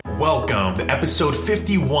Welcome to episode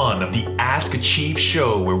 51 of the Ask Achieve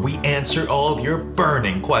show, where we answer all of your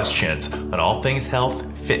burning questions on all things health,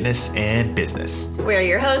 fitness, and business. We're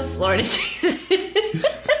your hosts, Lauren and Jason.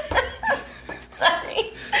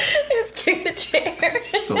 Sorry. I just kicked the chair.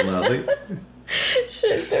 So loudly.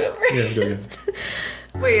 Should I start over? Yeah, go ahead.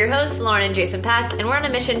 We're your hosts, Lauren and Jason Pack, and we're on a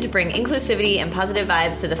mission to bring inclusivity and positive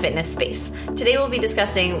vibes to the fitness space. Today we'll be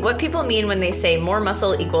discussing what people mean when they say more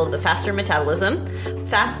muscle equals a faster metabolism,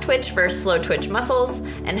 fast twitch versus slow twitch muscles,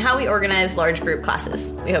 and how we organize large group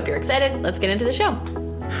classes. We hope you're excited. Let's get into the show.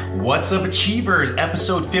 What's up, Achievers?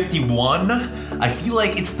 Episode 51. I feel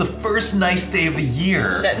like it's the first nice day of the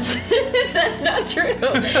year. That's not true.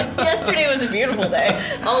 Yesterday was a beautiful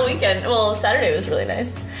day. All weekend. Well, Saturday was really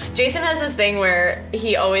nice. Jason has this thing where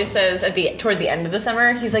he always says toward the end of the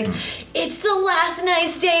summer, he's like, it's the last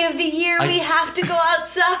nice day of the year. We have to go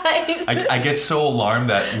outside. I get so alarmed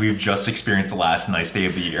that we've just experienced the last nice day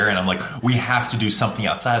of the year, and I'm like, we have to do something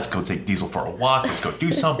outside. Let's go take Diesel for a walk. Let's go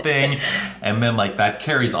do something. And then that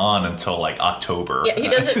carries on until October. Yeah, he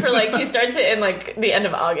does it for he starts it in the end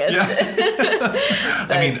of August. Yeah.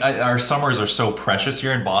 I mean, our summers are so precious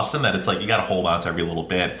here in Boston that it's you got to hold on to every little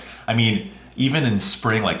bit. I mean, even in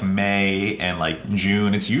spring, May and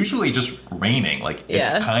June, it's usually just raining. It's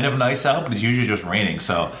kind of nice out, but it's usually just raining.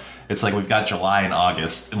 So it's we've got July and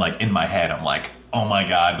August, and in my head, I'm like, oh my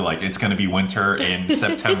God, it's going to be winter in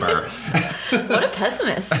September. What a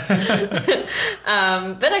pessimist.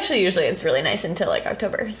 But actually, usually it's really nice until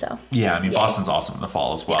October. So yeah, I mean, Boston's awesome in the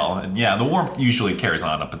fall as well. Yeah. And yeah, the warmth usually carries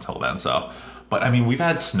on up until then. So, but I mean, we've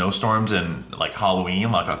had snowstorms in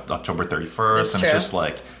Halloween, October 31st. That's and true. it's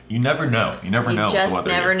just you never know. You never know. You just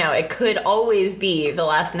never know. It could always be the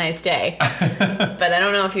last nice day. But I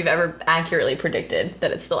don't know if you've ever accurately predicted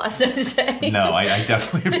that it's the last nice day. No, I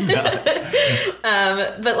definitely have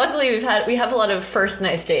not. But luckily we have a lot of first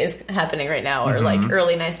nice days happening right now, or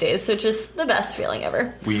early nice days, so just the best feeling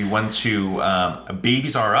ever. We went to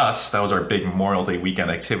Babies R Us. That was our big Memorial Day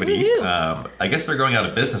weekend activity. I guess they're going out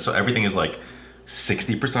of business, so everything is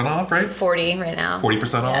 60% off, right? 40 right now.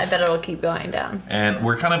 40% off? Yeah, I bet it'll keep going down. And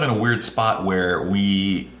we're kind of in a weird spot where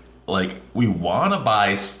we want to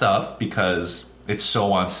buy stuff because it's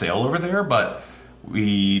so on sale over there, but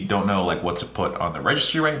we don't know what to put on the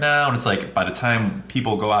registry right now. And it's by the time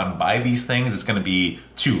people go out and buy these things, it's going to be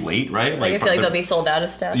too late, right? I feel they'll be sold out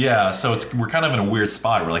of stuff. Yeah, so we're kind of in a weird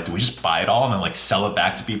spot. We're do we just buy it all and then sell it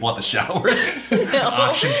back to people at the shower? No,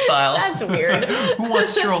 auction style. That's weird. Who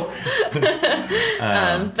wants stroll?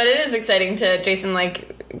 But it is exciting to Jason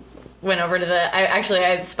went over to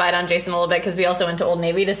I spied on Jason a little bit because we also went to Old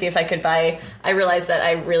Navy to see if I could buy. I realized that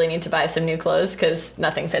I really need to buy some new clothes because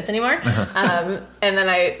nothing fits anymore. And then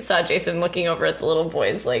I saw Jason looking over at the little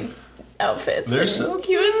boys outfits. They're so cute.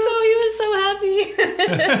 He was so happy.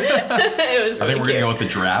 It was really I think we're cute. gonna go with the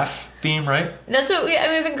giraffe theme, right? That's what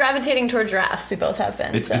we've been gravitating toward giraffes. We both have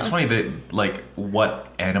been. It's funny that what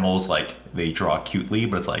animals they draw cutely,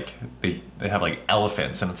 but it's they have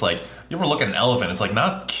elephants, and it's you ever look at an elephant, it's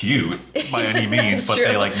not cute by any means, but true.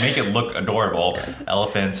 they make it look adorable.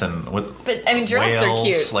 Elephants and but I mean giraffes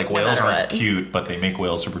whales, are cute. Whales aren't what. cute, but they make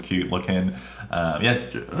whales super cute looking.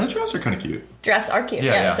 Giraffes are kind of cute. Giraffes are cute.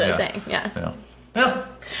 Yeah, that's what I was saying. Yeah.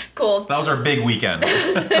 Cool. That was our big weekend.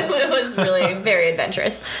 It was really very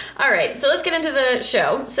adventurous. All right, so let's get into the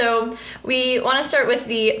show. So we want to start with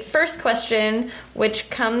the first question, which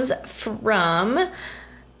comes from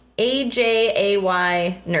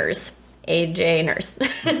AJAY Nurse. AJ Nurse.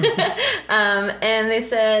 And they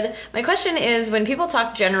said, my question is, when people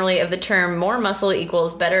talk generally of the term more muscle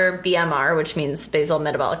equals better BMR, which means basal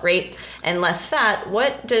metabolic rate, and less fat,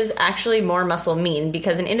 what does actually more muscle mean?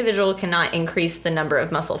 Because an individual cannot increase the number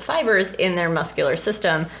of muscle fibers in their muscular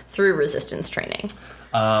system through resistance training.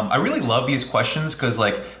 I really love these questions because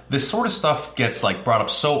this sort of stuff gets brought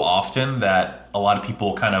up so often that a lot of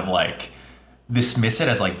people kind of dismiss it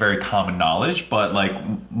as very common knowledge, but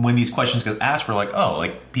when these questions get asked,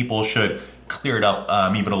 we're people should clear it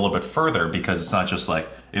up even a little bit further, because it's not just it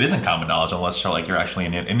isn't common knowledge unless you're actually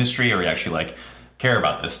in an industry or you actually care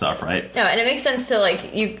about this stuff, right? No, and it makes sense to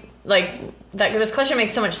that. This question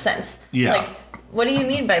makes so much sense. Yeah. What do you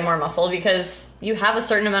mean by more muscle? Because you have a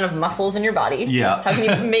certain amount of muscles in your body. Yeah. How can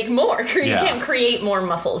you make more? You can't create more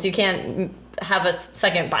muscles. You can't have a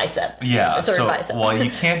second bicep. Yeah. A third bicep. Well,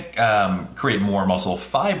 you can't create more muscle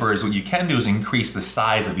fibers. What you can do is increase the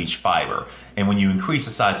size of each fiber. And when you increase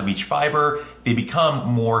the size of each fiber, they become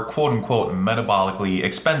more, quote unquote, metabolically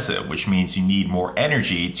expensive, which means you need more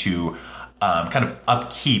energy to kind of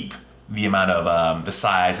upkeep the amount of the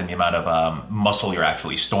size and the amount of muscle you're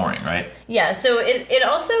actually storing, right? Yeah, so it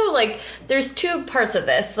also, like, there's two parts of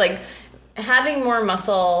this. Like, having more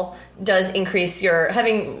muscle does increase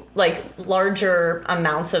having like larger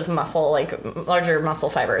amounts of muscle, like larger muscle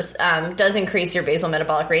fibers, does increase your basal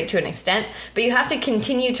metabolic rate to an extent, but you have to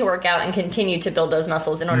continue to work out and continue to build those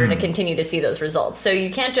muscles in order to continue to see those results. So you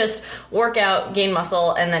can't just work out, gain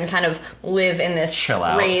muscle, and then kind of live in this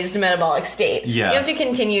raised metabolic state. Yeah. You have to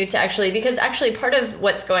continue to because part of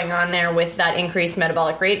what's going on there with that increased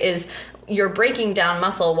metabolic rate is you're breaking down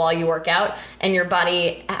muscle while you work out, and your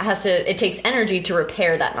body it takes energy to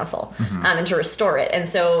repair that muscle and to restore it. And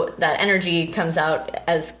so that energy comes out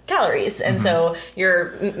as calories. And so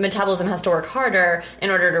your metabolism has to work harder in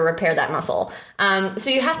order to repair that muscle. So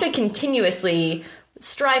you have to continuously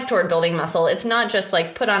strive toward building muscle. It's not just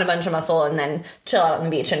like put on a bunch of muscle and then chill out on the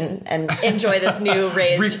beach and enjoy this new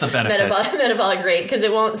raised metabolic rate, because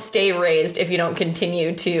it won't stay raised if you don't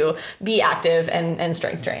continue to be active and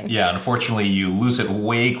strength train. Yeah, unfortunately, you lose it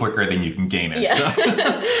way quicker than you can gain it. Yeah.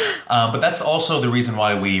 So. But that's also the reason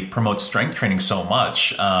why we promote strength training so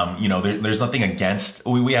much. There's nothing against,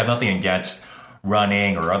 we have nothing against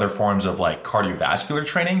running or other forms of like cardiovascular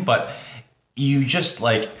training, but you just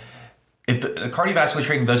like, if the cardiovascular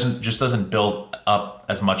training doesn't build up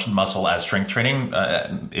as much muscle as strength training,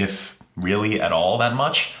 if really at all that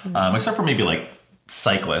much, except for maybe like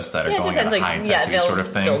cyclists that are going at a high intensity sort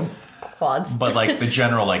of thing. Build quads. But like the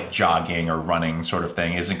general like jogging or running sort of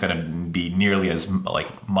thing isn't going to be nearly as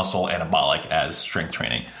like muscle anabolic as strength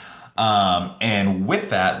training. And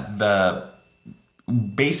with that,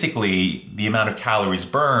 basically the amount of calories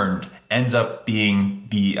burned ends up being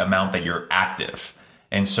the amount that you're active.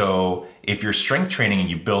 And so if you're strength training and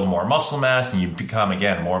you build more muscle mass and you become,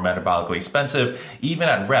 again, more metabolically expensive, even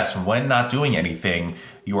at rest, when not doing anything,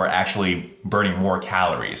 you are actually burning more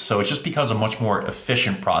calories. So it just becomes a much more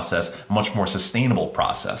efficient process, much more sustainable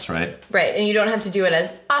process, right? Right. And you don't have to do it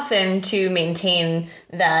as often to maintain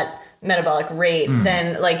that metabolic rate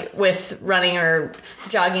than like with running or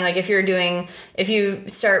jogging. Like if you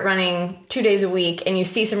start running 2 days a week and you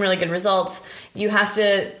see some really good results, you have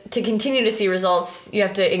to continue to see results, you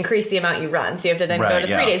have to increase the amount you run. So you have to then go to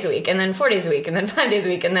 3 days a week, and then 4 days a week, and then 5 days a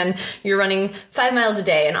week, and then you're running 5 miles a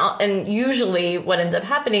day. And usually what ends up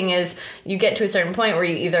happening is you get to a certain point where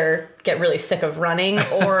you either get really sick of running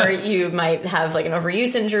or you might have like an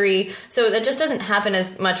overuse injury. So that just doesn't happen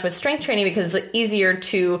as much with strength training, because it's easier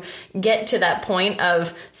to get to that point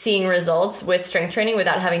of seeing results with strength training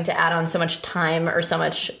without having to add on so much time or so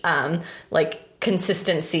much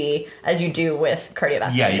consistency as you do with cardiovascular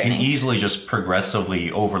training. Yeah, you can easily just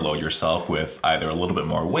progressively overload yourself with either a little bit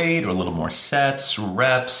more weight or a little more sets,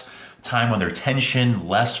 reps, time under tension,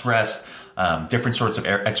 less rest, different sorts of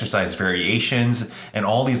exercise variations, and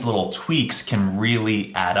all these little tweaks can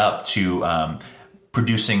really add up to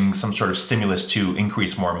producing some sort of stimulus to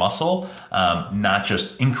increase more muscle, not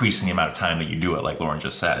just increasing the amount of time that you do it, like Lauren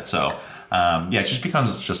just said. So it just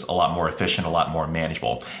becomes just a lot more efficient, a lot more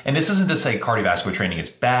manageable. And this isn't to say cardiovascular training is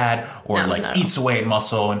bad or eats away at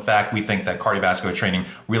muscle. In fact, we think that cardiovascular training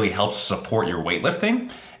really helps support your weightlifting.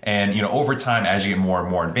 And, over time, as you get more and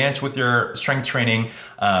more advanced with your strength training,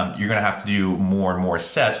 you're going to have to do more and more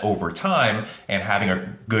sets over time. And having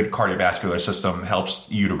a good cardiovascular system helps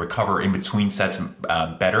you to recover in between sets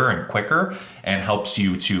better and quicker, and helps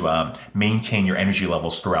you to maintain your energy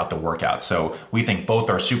levels throughout the workout. So we think both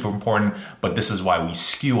are super important, but this is why we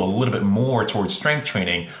skew a little bit more towards strength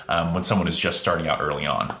training when someone is just starting out early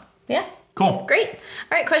on. Yeah. Cool. Great.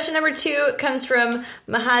 All right. Question number 2 comes from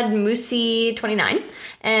Mahad Musi 29.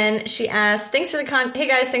 And she asks, hey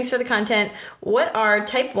guys, thanks for the content. What are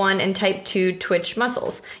type 1 and type 2 twitch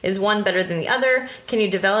muscles? Is one better than the other? Can you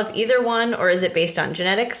develop either one, or is it based on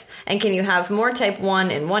genetics? And can you have more type 1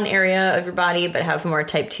 in one area of your body, but have more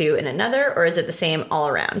type 2 in another? Or is it the same all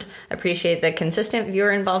around? Appreciate the consistent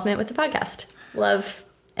viewer involvement with the podcast. Love.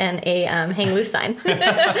 And a hang loose sign, which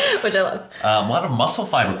I love. A lot of muscle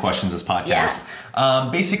fiber questions this podcast. Yeah.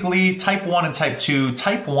 Basically, type 1 and type 2.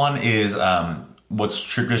 Type 1 is what's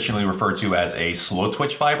traditionally referred to as a slow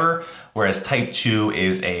twitch fiber, whereas type 2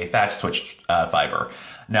 is a fast twitch fiber.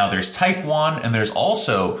 Now, there's type 1, and there's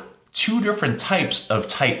also 2 different types of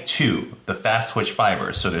type 2, the fast twitch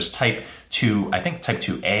fibers. So there's type 2, I think type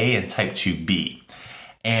 2A and type 2B.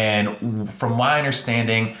 And from my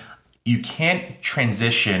understanding, you can't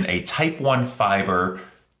transition a type 1 fiber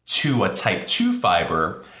to a type 2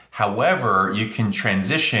 fiber. However, you can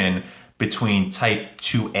transition between type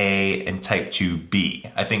 2A and type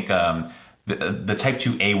 2B. I think the type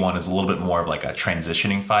 2A one is a little bit more of like a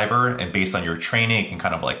transitioning fiber, and based on your training, it can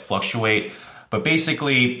kind of like fluctuate. But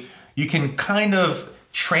basically, you can kind of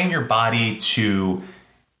train your body to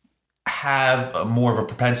have more of a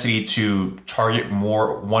propensity to target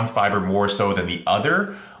one fiber more so than the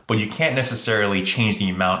other, but you can't necessarily change the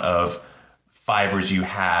amount of fibers you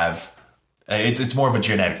have. It's more of a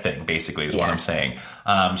genetic thing, basically, is what I'm saying.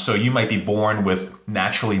 So you might be born with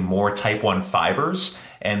naturally more type 1 fibers,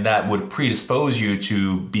 and that would predispose you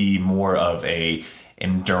to be more of a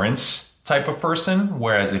endurance type of person.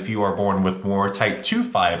 Whereas if you are born with more type 2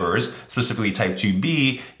 fibers, specifically type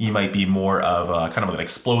 2B, you might be more of a kind of an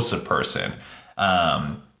explosive person.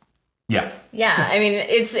 Yeah. I mean, it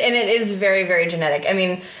is very, very genetic. I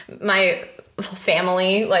mean, my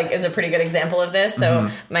family is a pretty good example of this.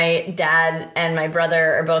 So my dad and my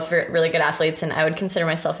brother are both really good athletes, and I would consider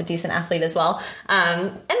myself a decent athlete as well.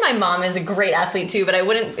 And my mom is a great athlete too, but I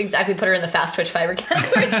wouldn't exactly put her in the fast twitch fiber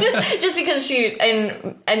category just because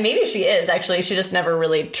and maybe she is actually, she just never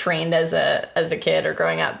really trained as a kid or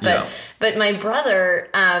growing up. But my brother,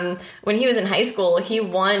 when he was in high school, he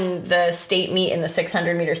won the state meet in the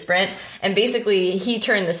 600 meter sprint. And basically he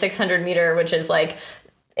turned the 600 meter, which is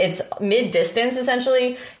it's mid-distance,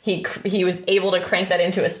 essentially. He was able to crank that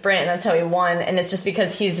into a sprint, and that's how he won. And it's just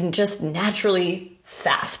because he's just naturally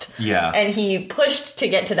fast. Yeah. And he pushed to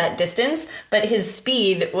get to that distance, but his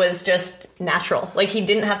speed was just natural. He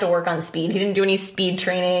didn't have to work on speed. He didn't do any speed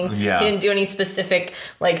training. Yeah. He didn't do any specific,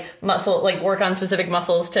 muscle, work on specific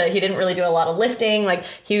muscles he didn't really do a lot of lifting.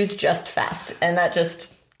 He was just fast. And that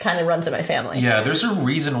just kind of runs in my family. Yeah, there's a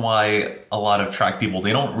reason why a lot of track people,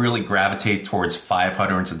 they don't really gravitate towards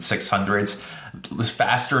 500s and 600s. The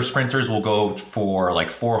faster sprinters will go for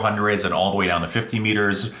 400s and all the way down to 50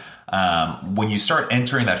 meters. When you start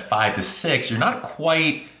entering that 5 to 6, you're not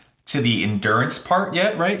quite to the endurance part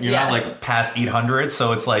yet, right? You're not past 800.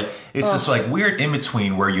 So it's this weird in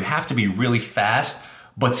between where you have to be really fast,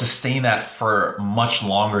 but sustain that for much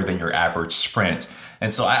longer than your average sprint.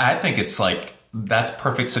 And so I think it's that's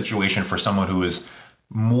perfect situation for someone who is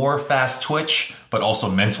more fast twitch, but also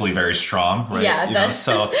mentally very strong, right? Yeah,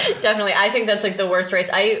 so definitely. I think that's the worst race.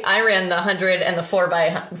 I ran the 100 and the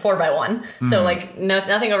 4x1. So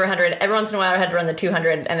nothing over 100. Every once in a while I had to run the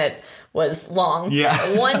 200 and it was long. Yeah.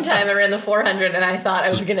 One time I ran the 400 and I thought I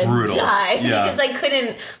was going to die because I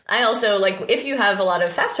couldn't. I also if you have a lot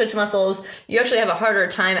of fast twitch muscles, you actually have a harder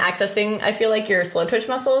time accessing, I feel your slow twitch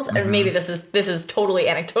muscles. And maybe this is totally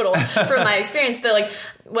anecdotal from my experience, but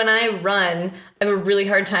when I run, I have a really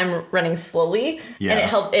hard time running slowly,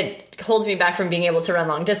 and it holds me back from being able to run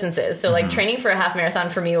long distances. So training for a half marathon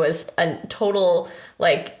for me was a total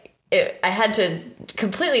I had to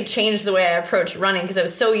completely change the way I approached running because I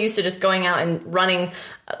was so used to just going out and running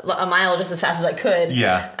a mile just as fast as I could.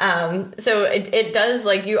 Yeah. So it does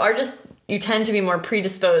you tend to be more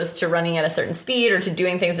predisposed to running at a certain speed or to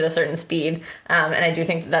doing things at a certain speed. And I do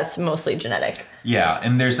think that's mostly genetic. Yeah.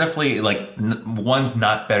 And there's definitely one's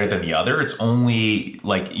not better than the other. It's only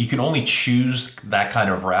you can only choose that kind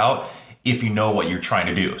of route if you know what you're trying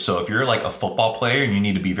to do. So if you're a football player and you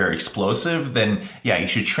need to be very explosive, then you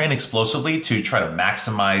should train explosively to try to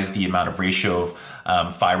maximize the amount of ratio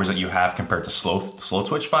of fibers that you have compared to slow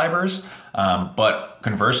twitch fibers. But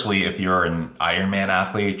conversely, if you're an Ironman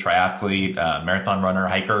athlete, triathlete, marathon runner,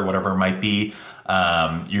 hiker, whatever it might be,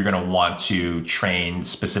 you're going to want to train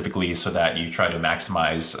specifically so that you try to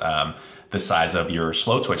maximize the size of your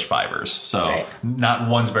slow twitch fibers. So not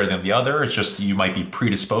one's better than the other. It's just you might be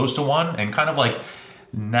predisposed to one, and kind of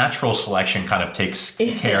natural selection kind of takes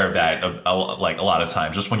care of that a lot of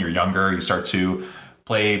times. Just when you're younger, you start to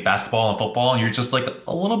play basketball and football, and you're just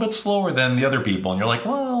a little bit slower than the other people, and you're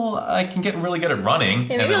well, I can get really good at running.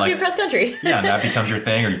 Yeah, maybe I'll do cross country. And that becomes your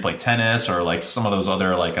thing, or you play tennis or some of those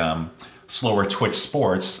other slower twitch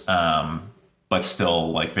sports, but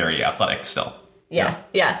still very athletic still.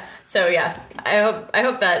 Yeah. So I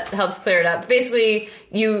hope that helps clear it up. Basically,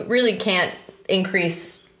 you really can't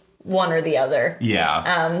increase one or the other.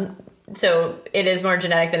 Yeah. So it is more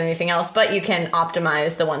genetic than anything else, but you can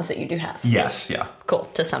optimize the ones that you do have. Yes. Yeah. Cool.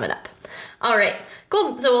 To sum it up. All right.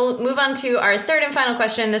 Cool. So we'll move on to our third and final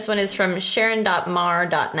question. This one is from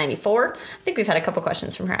Sharon.mar.94. I think we've had a couple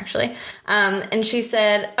questions from her, actually. And she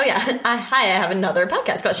said, hi, I have another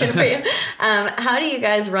podcast question for you. How do you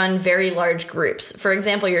guys run very large groups? For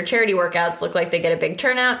example, your charity workouts look like they get a big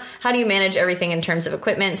turnout. How do you manage everything in terms of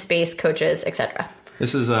equipment, space, coaches, etc.?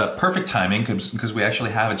 This is perfect timing because we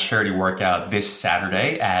actually have a charity workout this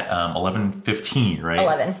Saturday at 11:15, right?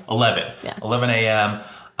 11. Yeah. 11 a.m.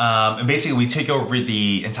 And basically, we take over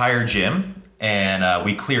the entire gym and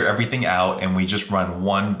we clear everything out, and we just run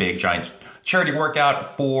one big giant charity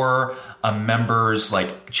workout for a member's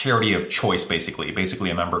charity of choice. Basically,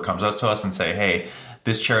 a member comes up to us and say, "Hey,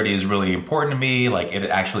 this charity is really important to me. Like, it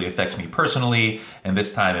actually affects me personally. And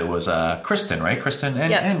this time it was Kristen, right? Kristen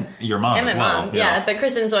and your mom and as my well. mom. Yeah, but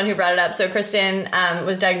Kristen's the one who brought it up. So Kristen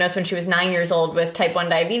was diagnosed when she was 9 years old with type 1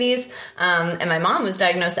 diabetes. And my mom was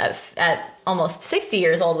diagnosed at almost 60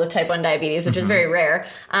 years old with type 1 diabetes, which is very rare.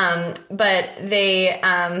 But they've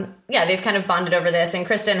kind of bonded over this. And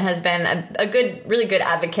Kristen has been a really good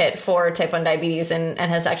advocate for type 1 diabetes and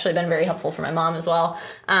has actually been very helpful for my mom as well.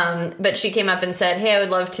 But she came up and said, hey, I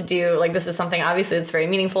would love to do, like, this is something obviously that's very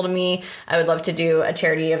meaningful to me. I would love to do a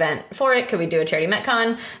charity event for it. Could we do a charity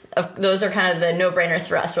Metcon? Those are kind of the no-brainers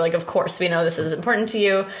for us. We're like, of course, we know this is important to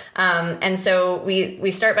you. And so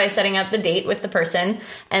we start by setting up the date with the person,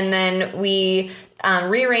 and then we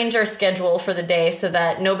rearrange our schedule for the day so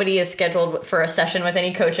that nobody is scheduled for a session with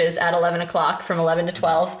any coaches at 11 o'clock from 11 to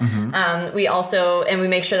 12. We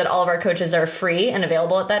make sure that all of our coaches are free and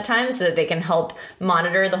available at that time so that they can help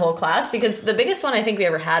monitor the whole class, because the biggest one I think we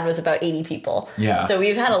ever had was about 80 people. Yeah. So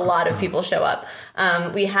we've had a lot of people show up.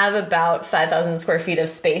 We have about 5,000 square feet of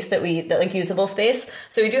space that usable space.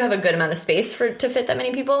 So we do have a good amount of space to fit that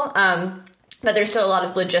many people. But there's still a lot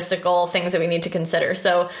of logistical things that we need to consider.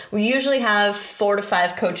 So we usually have 4 to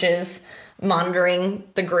 5 coaches monitoring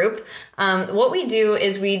the group. What we do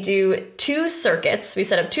is we do 2 circuits. We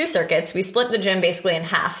set up 2 circuits. We split the gym basically in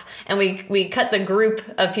half, and we cut the group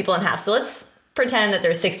of people in half. So let's pretend that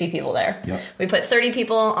there's 60 people there. Yep. We put 30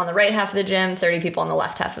 people on the right half of the gym, 30 people on the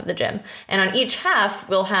left half of the gym. And on each half,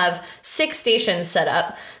 we'll have 6 stations set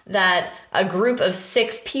up that a group of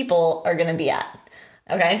 6 people are going to be at.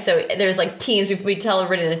 Okay, so there's like teams. We tell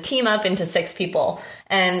everybody to team up into 6 people,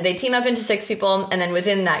 and they team up into 6 people, and then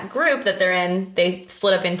within that group that they're in, they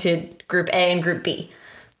split up into Group A and Group B.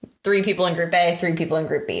 3 people in Group A, 3 people in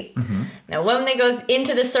Group B. Now, when they go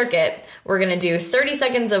into the circuit, we're going to do 30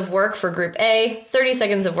 seconds of work for Group A, 30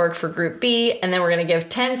 seconds of work for Group B, and then we're going to give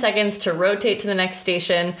 10 seconds to rotate to the next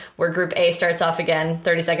station where Group A starts off again,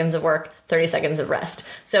 30 seconds of work, 30 seconds of rest.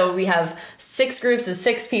 So we have 6 groups of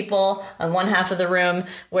 6 people on one half of the room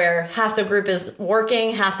where half the group is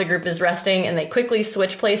working, half the group is resting, and they quickly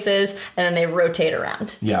switch places, and then they rotate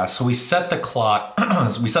around. Yeah, so we set the clock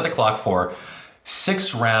for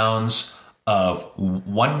 6 rounds of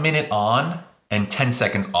 1 minute on and 10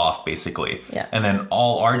 seconds off, basically. Yeah. And then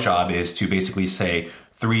all our job is to basically say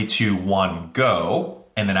 3, 2, 1, go.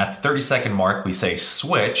 And then at the 30-second mark, we say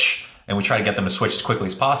switch, and we try to get them to switch as quickly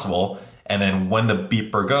as possible. And then when the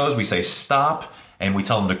beeper goes, we say stop, and we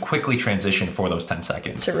tell them to quickly transition for those 10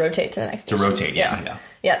 seconds. To rotate to the next station. To rotate, yeah.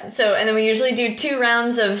 Yeah, so, and then we usually do 2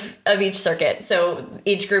 rounds of each circuit. So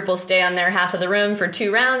each group will stay on their half of the room for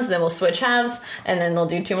 2 rounds, then we'll switch halves, and then they'll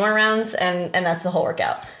do 2 more rounds, and that's the whole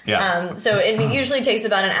workout. Yeah. So it usually takes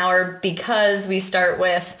about an hour because we start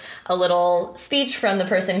with a little speech from the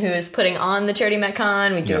person who is putting on the Charity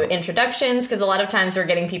Metcon. We do introductions, because a lot of times we're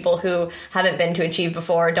getting people who haven't been to Achieve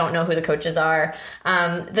before, don't know who the coaches are.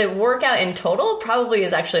 The workout in total probably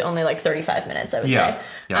is actually only like 35 minutes, I would say.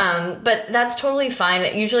 Yeah. But that's totally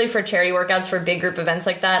fine. Usually for charity workouts, for big group events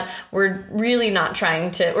like that, we're really not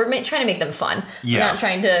trying to, trying to make them fun. Yeah. We're not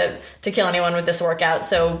trying to kill anyone with this workout.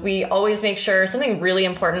 So we always make sure, something really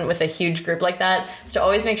important with a huge group like that is to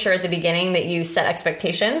always make sure at the beginning that you set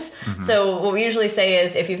expectations. So what we usually say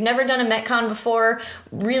is, if you've never done a Metcon before,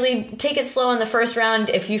 really take it slow in the first round.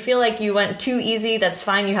 If you feel like you went too easy, that's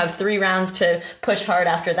fine. You have 3 rounds to push hard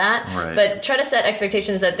after that. Right. But try to set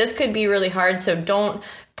expectations that this could be really hard, so don't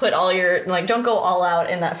put all your, don't go all out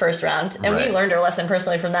in that first round. And we learned our lesson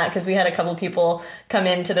personally from that, because we had a couple people come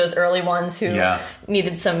into those early ones who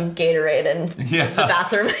needed some Gatorade in the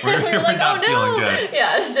bathroom. And we were like, oh no. Good.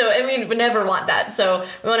 Yeah, so we never want that. So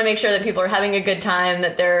we want to make sure that people are having a good time,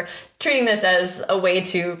 that they're treating this as a way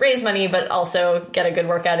to raise money, but also get a good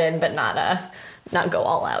workout in, but not go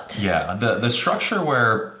all out. Yeah, the structure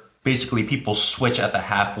where basically people switch at the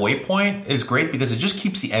halfway point is great, because it just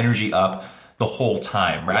keeps the energy up the whole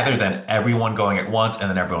time, rather than everyone going at once and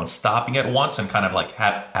then everyone stopping at once and kind of like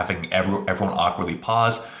having everyone awkwardly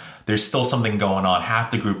pause. There's still something going on.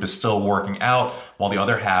 Half the group is still working out, while the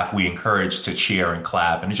other half we encourage to cheer and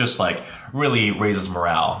clap, and it just like really raises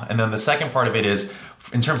morale. And then the second part of it is,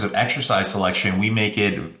 in terms of exercise selection, we make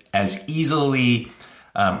it as easily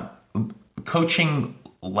coaching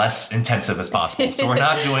less intensive as possible. So we're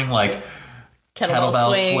not doing like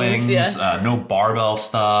kettlebell swings, no barbell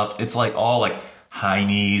stuff. It's like all like high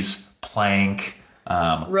knees, plank,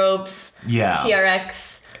 ropes,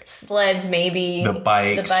 TRX, sleds, maybe the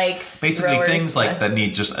bikes, basically rowers, things like that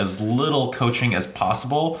need just as little coaching as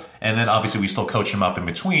possible. And then obviously we still coach them up in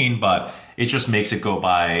between, but it just makes it go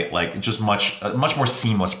by like just a much more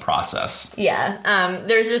seamless process. Yeah.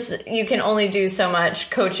 There's just, you can only do so much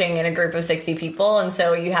coaching in a group of 60 people. And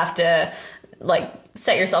so you have to like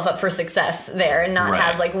set yourself up for success there and not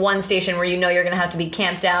have like one station where you know you're going to have to be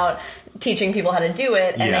camped out teaching people how to do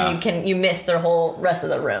it. And then you miss the whole rest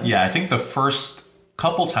of the room. Yeah. I think the first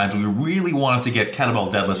couple times we really wanted to get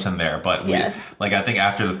kettlebell deadlifts in there, but I think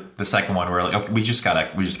after the second one we're like, okay, we just gotta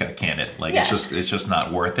can it. Like it's just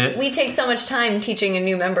not worth it. We take so much time teaching a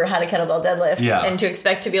new member how to kettlebell deadlift, and to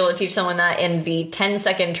expect to be able to teach someone that in the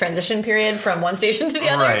 10-second transition period from one station to the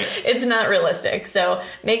other, it's not realistic. So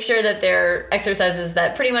make sure that they're exercises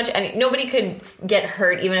that pretty much nobody could get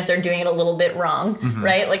hurt even if they're doing it a little bit wrong,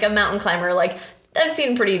 right? Like a mountain climber, like I've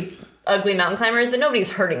seen pretty ugly mountain climbers, but nobody's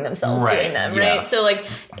hurting themselves doing them, right? So like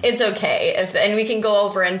it's okay and we can go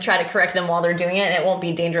over and try to correct them while they're doing it, and it won't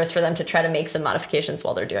be dangerous for them to try to make some modifications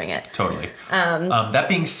while they're doing it. Totally. That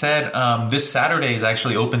being said, this Saturday is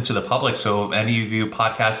actually open to the public, so any of you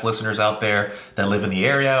podcast listeners out there that live in the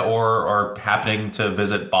area or are happening to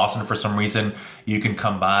visit Boston for some reason, you can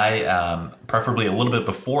come by, preferably a little bit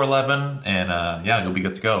before 11, and you'll be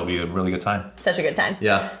good to go. It'll be a really good time. Such a good time.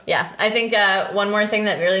 Yeah. I think one more thing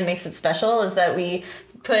that really makes it special is that we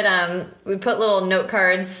put little note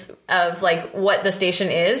cards of like what the station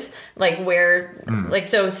is, like where like,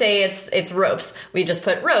 so say it's ropes, we just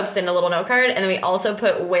put ropes in a little note card, and then we also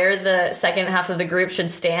put where the second half of the group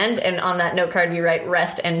should stand, and on that note card we write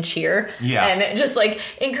rest and cheer, and it just like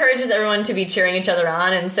encourages everyone to be cheering each other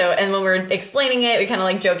on. And when we're explaining it, we kind of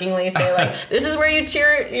like jokingly say like this is where you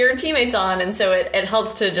cheer your teammates on, and so it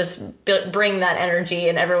helps to just bring that energy,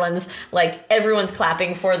 and everyone's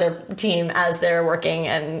clapping for their team as they're working,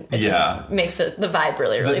 and it just makes the vibe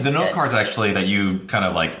really the good. note cards actually that you kind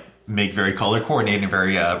of like make very color coordinated and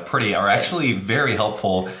very pretty are actually very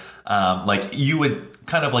helpful. Like you would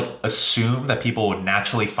kind of like assume that people would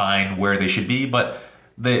naturally find where they should be, but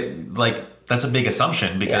that's a big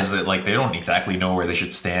assumption because they don't exactly know where they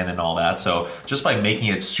should stand and all that. So just by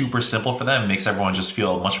making it super simple for them makes everyone just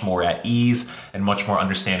feel much more at ease and much more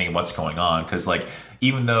understanding of what's going on. Because like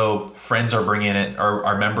even though friends are bringing it, or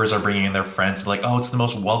our members are bringing in their friends, like, oh, it's the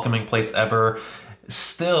most welcoming place ever,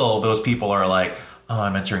 still those people are like, oh,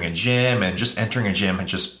 I'm entering a gym, and just entering a gym, it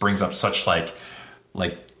just brings up such like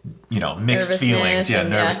mixed feelings,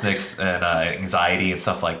 nervousness and anxiety and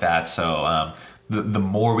stuff like that. So the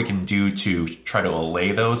more we can do to try to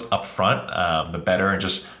allay those up front, the better, and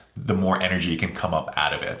just the more energy can come up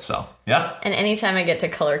out of it. So, yeah. And anytime I get to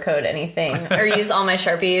color code anything or use all my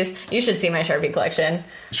Sharpies, you should see my Sharpie collection.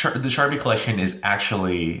 The Sharpie collection is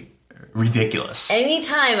actually ridiculous.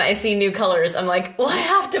 Anytime I see new colors, I'm like, well, I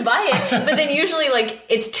have to buy it. But then usually like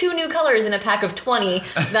it's 2 new colors in a pack of 20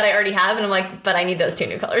 that I already have, and I'm like, but I need those 2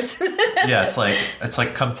 new colors. Yeah, it's like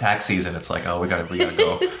come tax season, it's like, oh, we gotta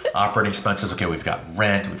go. Operating expenses, okay, we've got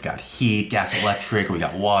rent, we've got heat, gas, electric, we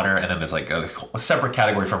got water, and then there's like a separate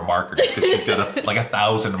category for markers because she's got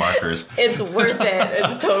 1,000 markers. It's worth it.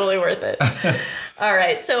 It's totally worth it. All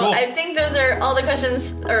right, so cool. I think those are all the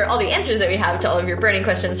questions, or all the answers that we have to all of your burning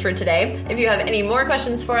questions for today. If you have any more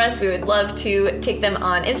questions for us, we would love to take them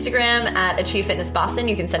on Instagram at Achieve Fitness Boston.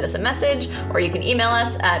 You can send us a message, or you can email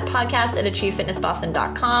us at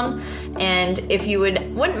podcast@achievefitnessboston.com. And if you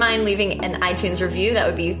wouldn't mind leaving an iTunes review, that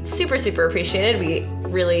would be super, super appreciated. We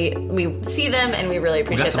see them, and we really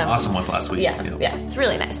appreciate them. We got some awesome ones last week. Yeah, it's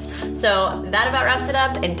really nice. So that about wraps it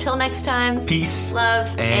up. Until next time, peace,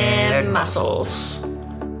 love, and muscles.